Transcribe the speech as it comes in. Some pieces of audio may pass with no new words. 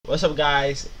What's up,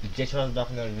 guys? Chatper is back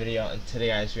with another video, and today,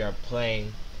 guys, we are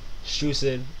playing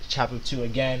Strucid Chapter 2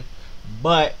 again.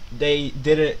 But they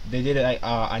did it like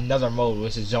another mode,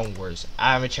 which is Zone Wars.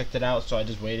 I haven't checked it out, so I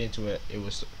just waited until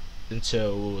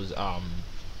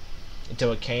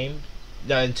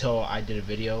until I did a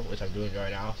video, which I'm doing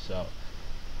right now. So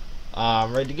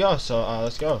I'm ready to go. So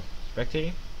let's go.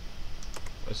 Spectating.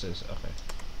 What's this? Okay.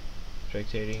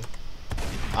 Spectating.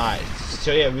 Alright,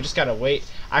 so yeah, we just gotta wait.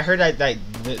 I heard that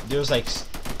there was like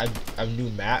a new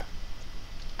map.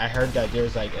 I heard that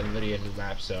there's like literally a new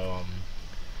map, so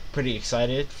pretty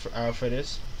excited for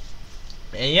this.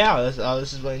 And yeah, let's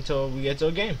just wait until we get to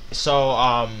a game. So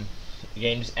the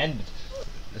game just ended.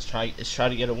 Let's try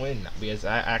to get a win, because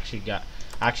I actually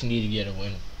need to get a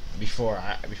win before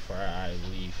I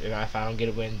leave. If I don't get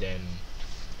a win, then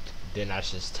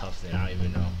that's just tough. Then I don't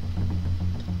even know.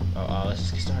 Let's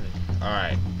just get started.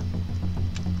 Alright.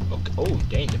 Okay. Oh,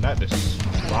 dang, the map is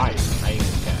fire. I ain't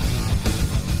even care.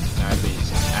 The map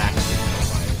is actually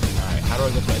fire. Alright, how do I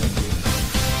get to my next view?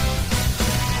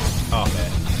 Oh,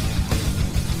 man.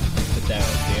 Put that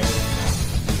right there.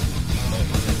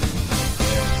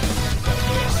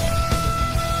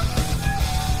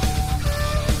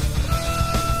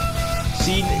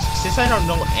 See, since I don't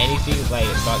know anything like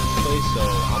about this place, so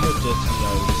I'm gonna just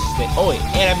stay. Oh wait,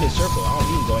 and I'm in a circle. I don't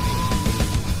need to go anywhere.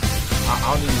 I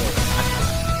don't need to go.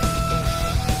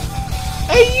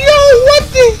 Hey yo, what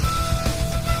the?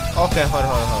 Okay, hold on.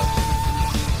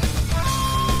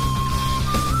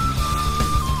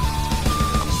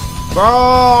 Bro,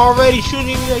 already shooting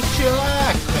me like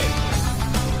chillax, man.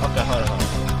 Okay, hold on.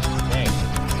 Dang.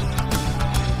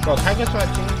 Bro, can I get to my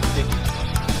team? Ridiculous.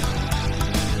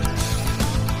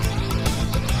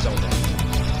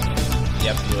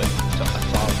 Yep, do it.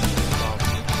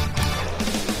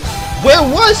 Where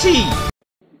was he?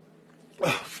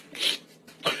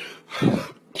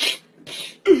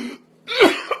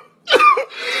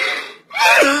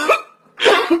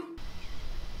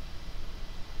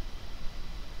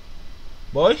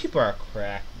 Boy, people are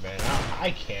cracked, man.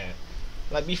 I can't.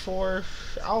 Like before,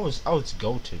 I was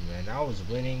goated, man. I was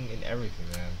winning and everything,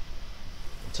 man.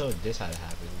 Until this had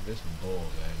happened. This bull,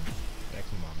 man. Yeah,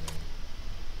 come on, man.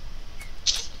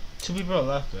 2 people are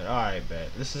left, man. Alright,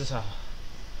 bet. This is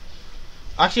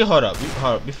actually, hold up.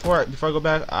 Before I go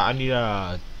back, I need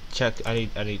to check. I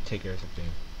need to take care of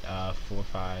something. 4,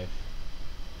 5.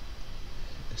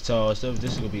 So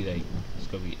this is gonna be like, it's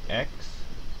gonna be X.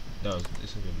 No,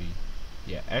 this is gonna be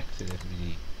X, and this is gonna be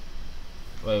Z.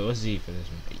 Wait, what's Z for this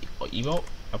one? Oh, emote?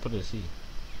 I put a C.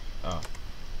 Oh,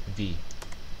 V.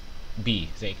 B.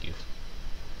 Thank you.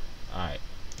 Alright,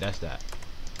 that's that.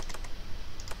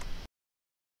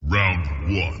 Round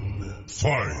 1,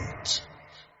 fight!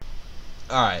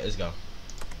 Alright, let's go.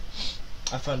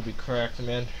 I found to be correct,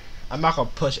 man. I'm not gonna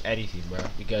push anything, bro,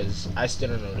 because I still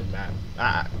don't know this map.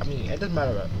 I mean, it doesn't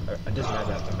matter. It doesn't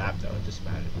matter about the map, though. It just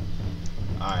matters.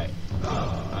 Alright.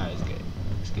 Alright, let's get it.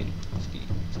 Let's get it.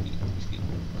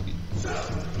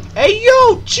 Hey,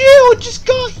 yo, chill! I just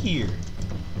got here!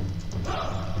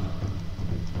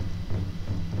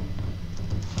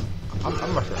 I'm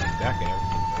not sure I'm back and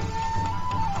everything.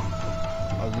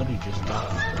 I literally just got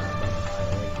it.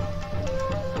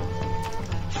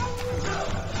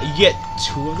 You get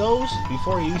 2 of those?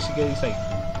 Before you used to get these like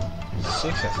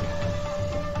 6, I think.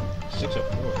 6 or 4.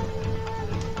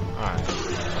 Alright.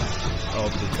 Oh,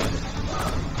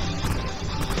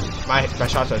 my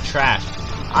shots are trash.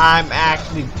 I'm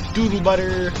actually doodle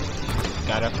butter.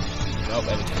 Got him. Nope,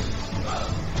 anything.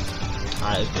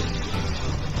 Alright, let's get it.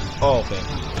 Oh, okay.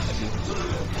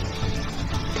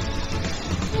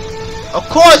 Of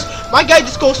course, my guy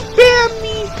just goes spam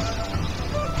me.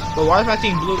 But why is my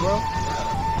team blue, bro?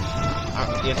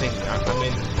 Yeah, thank you. I'm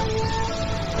in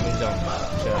zone.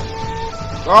 Sure.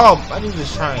 Bro, my dude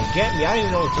was trying to get me. I don't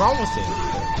even know what's wrong with him.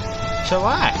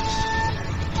 Chillax.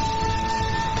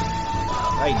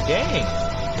 Like, dang.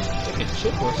 Take a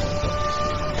chip or something.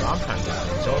 Bro, I'm trying to get out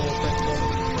of zone real quick.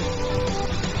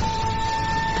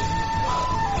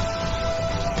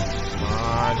 Come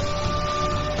on.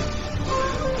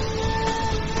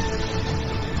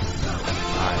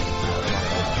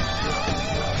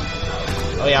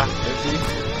 Oh yeah, let's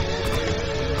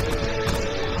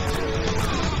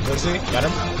see. Got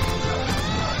him.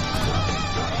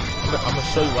 I'm gonna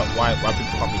show you why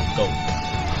people call me the GOAT.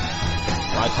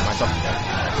 Why I call myself the GOAT.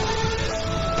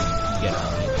 Get him.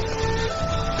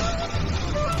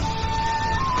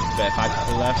 But 5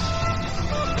 people left.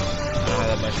 I don't have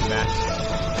that much match.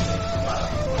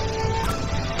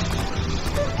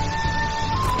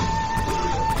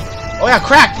 Oh yeah,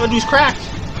 cracked! My dude's cracked!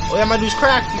 Oh yeah, my dude's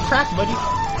cracked! You cracked, buddy!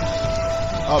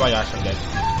 Oh my gosh, I'm dead.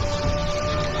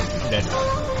 dead.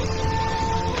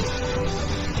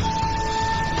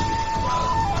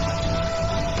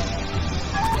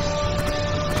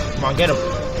 Come on, get him.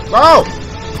 Bro!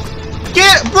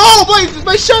 Get it! Bro!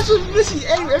 My shots was missing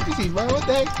everything, bro. What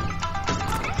the heck?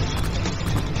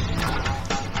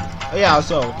 Oh, yeah, let's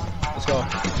go. Let's go.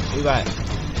 What you got?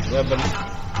 Where, buddy?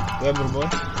 Where, buddy boy?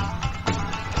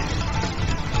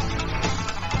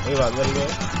 What you got? Let it go.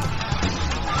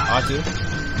 R2.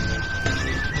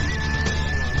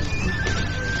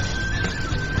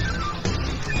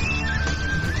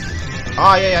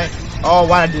 Oh, yeah. Oh,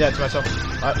 why did I do that to myself?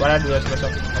 Why did I do that to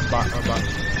myself? I'm bot.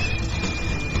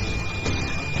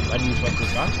 Why did you just went to the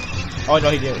sky? Oh, no,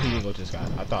 he didn't go to the sky.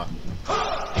 I thought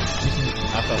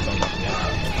something.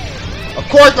 Yeah. Of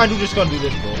course, my dude just gonna do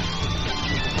this, bro.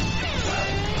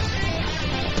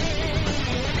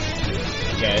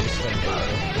 Yeah, it's gonna do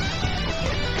it.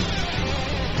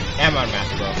 I'm on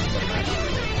match, bro.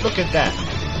 Look at that.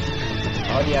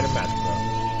 Already out of match, bro.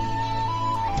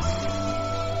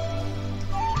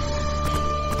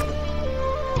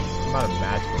 I'm out of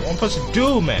match, bro. What am I supposed to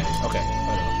do, man? Okay.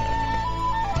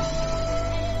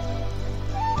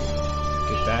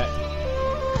 Get that.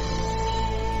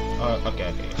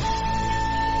 Okay.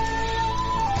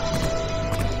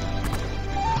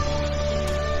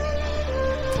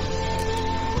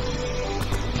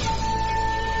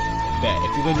 Bet.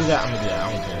 If you're gonna do that, I'm gonna do that. I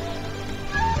don't care.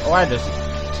 Oh, I just a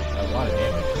lot of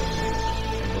damage.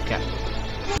 Go cat.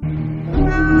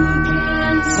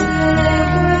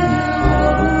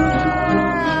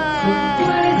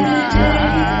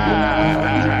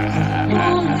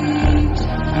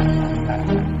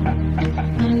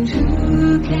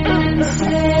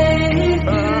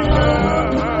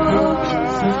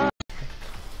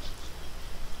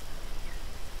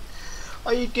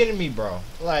 Are you kidding me, bro?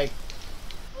 Like,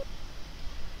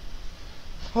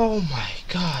 oh my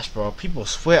gosh, bro. People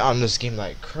sweat on this game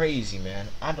like crazy, man.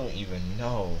 I don't even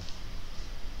know.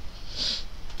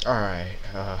 Alright,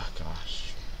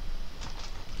 gosh.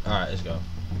 Alright, let's go.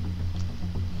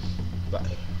 But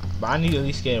I need to at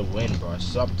least get a win, bro.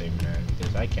 Something, man.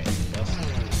 Because I can't do nothing.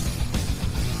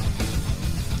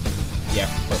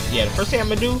 Yeah, the first thing I'm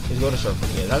gonna do is go to circle.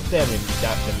 Yeah, that's the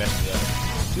mess me up.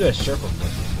 You go to circle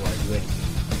first before I do anything.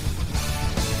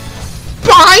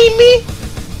 Behind me?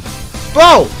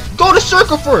 Bro, go to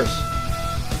circle first.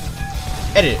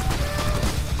 Edit.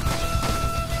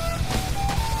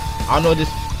 I don't know this.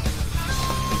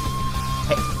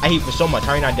 Hey, I hate for so much.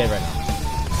 How are you not dead right now?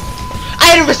 I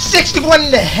hit him for 61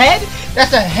 in the head?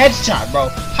 That's a headshot, bro.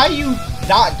 How you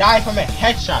not die from a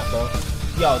headshot, bro?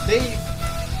 Yo, they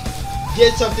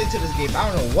did something to this game. I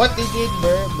don't know what they did,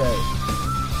 bro, but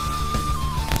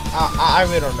I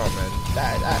really don't know, man.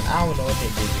 I don't know what they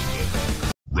did in this game, man.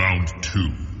 Round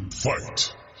 2.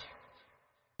 Fight.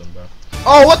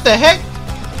 Oh, what the heck?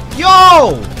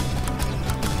 Yo!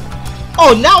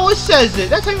 Oh, now it says it.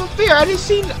 That's not even fair. I didn't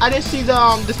see the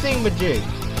thingamajig.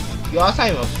 Yo, that's not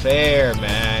even fair,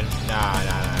 man. Nah.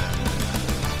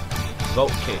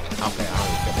 Goat kick. Okay, I don't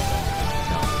really care about that.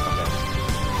 No,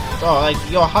 okay. Bro, like,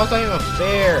 yo, how's that even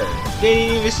fair? I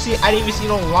didn't even see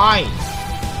no line.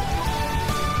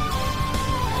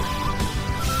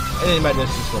 And then my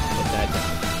just put that down.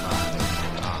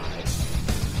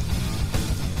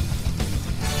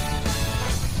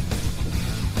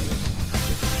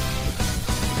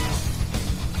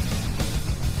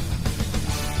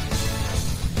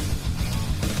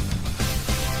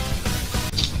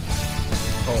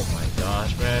 Oh my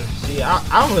gosh, man. See, I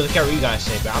don't really care what you guys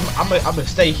say, but I'm gonna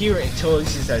stay here until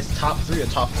this is as top 3 or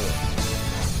top 4.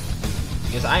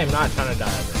 Because I am not trying to die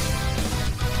right now.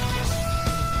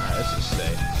 Alright, let's just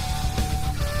stay.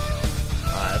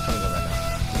 Alright, I'm trying to go right now.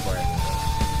 Before I can go.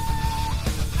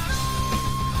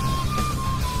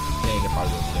 Yeah, you can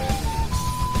probably go there.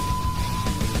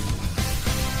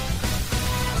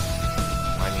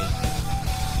 I mean,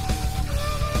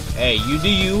 hey, you do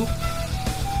you.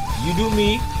 You do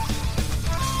me,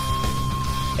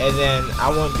 and then I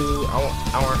won't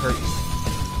hurt you.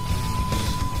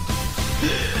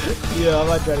 Yeah, I'm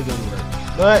not trying to get hurt.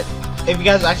 But if you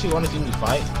guys actually want to see me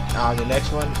fight, the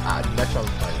next one fight. The next one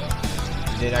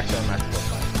I'm actually gonna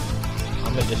fight.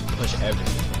 I'm gonna just push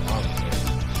everything. I don't care.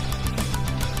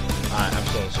 Alright, I'm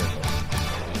still in circle.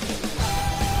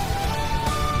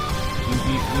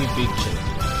 We big chick.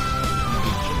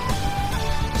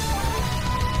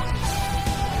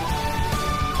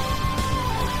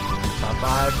 Top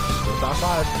 5. Still top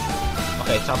 5.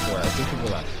 Okay, top 4. I think people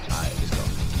left. Alright, let's go.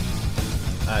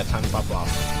 Alright, time to pop off.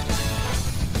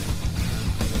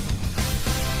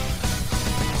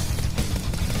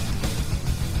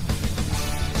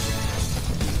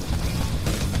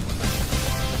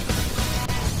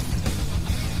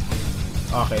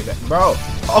 Okay, bro.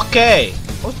 Okay.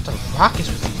 What the rockets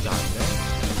with these guys, man?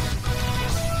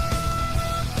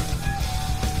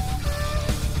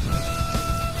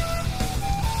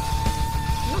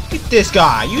 Look at this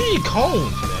guy. You need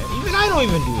cones, man. Even I don't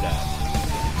even do that.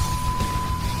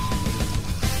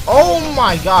 Oh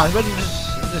my god, this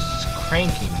is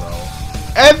cranking, bro.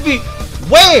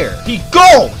 Everywhere he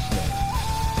goes, man.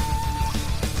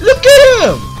 Look at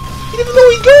him. He doesn't know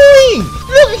he's going.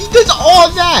 Look, he does all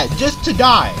that just to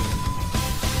die.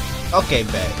 Okay,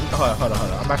 bet. Hold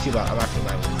on. I'm actually about to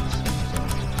lose.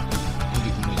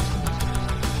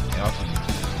 Yeah, I'll keep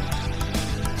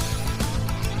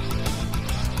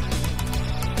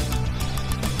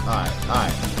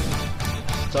Alright.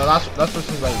 So that's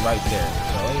what's like right there.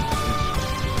 So let me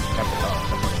cap it off.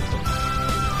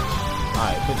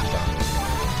 Alright, put this down.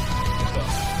 Let's go.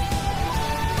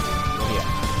 Yeah.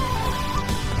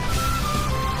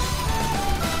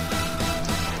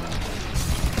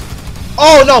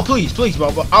 Oh no, please, bro.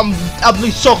 I'm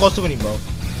so close to winning, bro.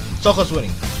 So close to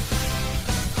winning.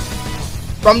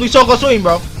 Bro, I'm so close to winning,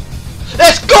 bro.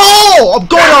 Let's go! I'm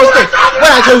going on stage.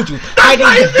 What I told you, hiding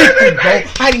the victory, bro.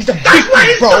 Hiding the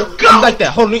victory, bro. I'm like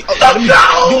that. Hold on, let me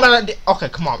do my. Okay,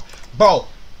 come on, bro.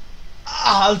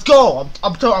 Let's go.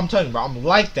 I'm telling you, bro. I'm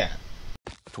like that.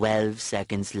 12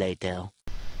 seconds later.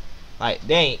 Like,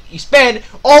 dang, you spend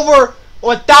over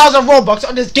 1,000 Robux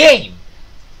on this game.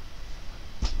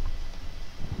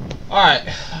 Alright,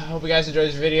 I hope you guys enjoyed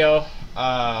this video.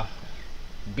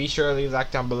 Be sure to leave a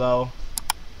like down below.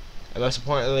 And most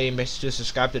importantly, make sure to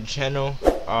subscribe to the channel.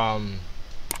 I'm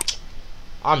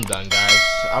done, guys.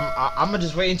 I'm gonna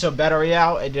just wait until Battle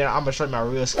Royale, and then I'm gonna show you my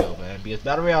real skill, man. Because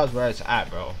Battle Royale is where it's at,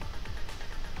 bro.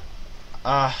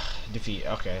 Defeat.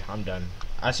 Okay, I'm done.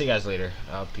 I'll see you guys later.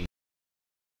 Peace.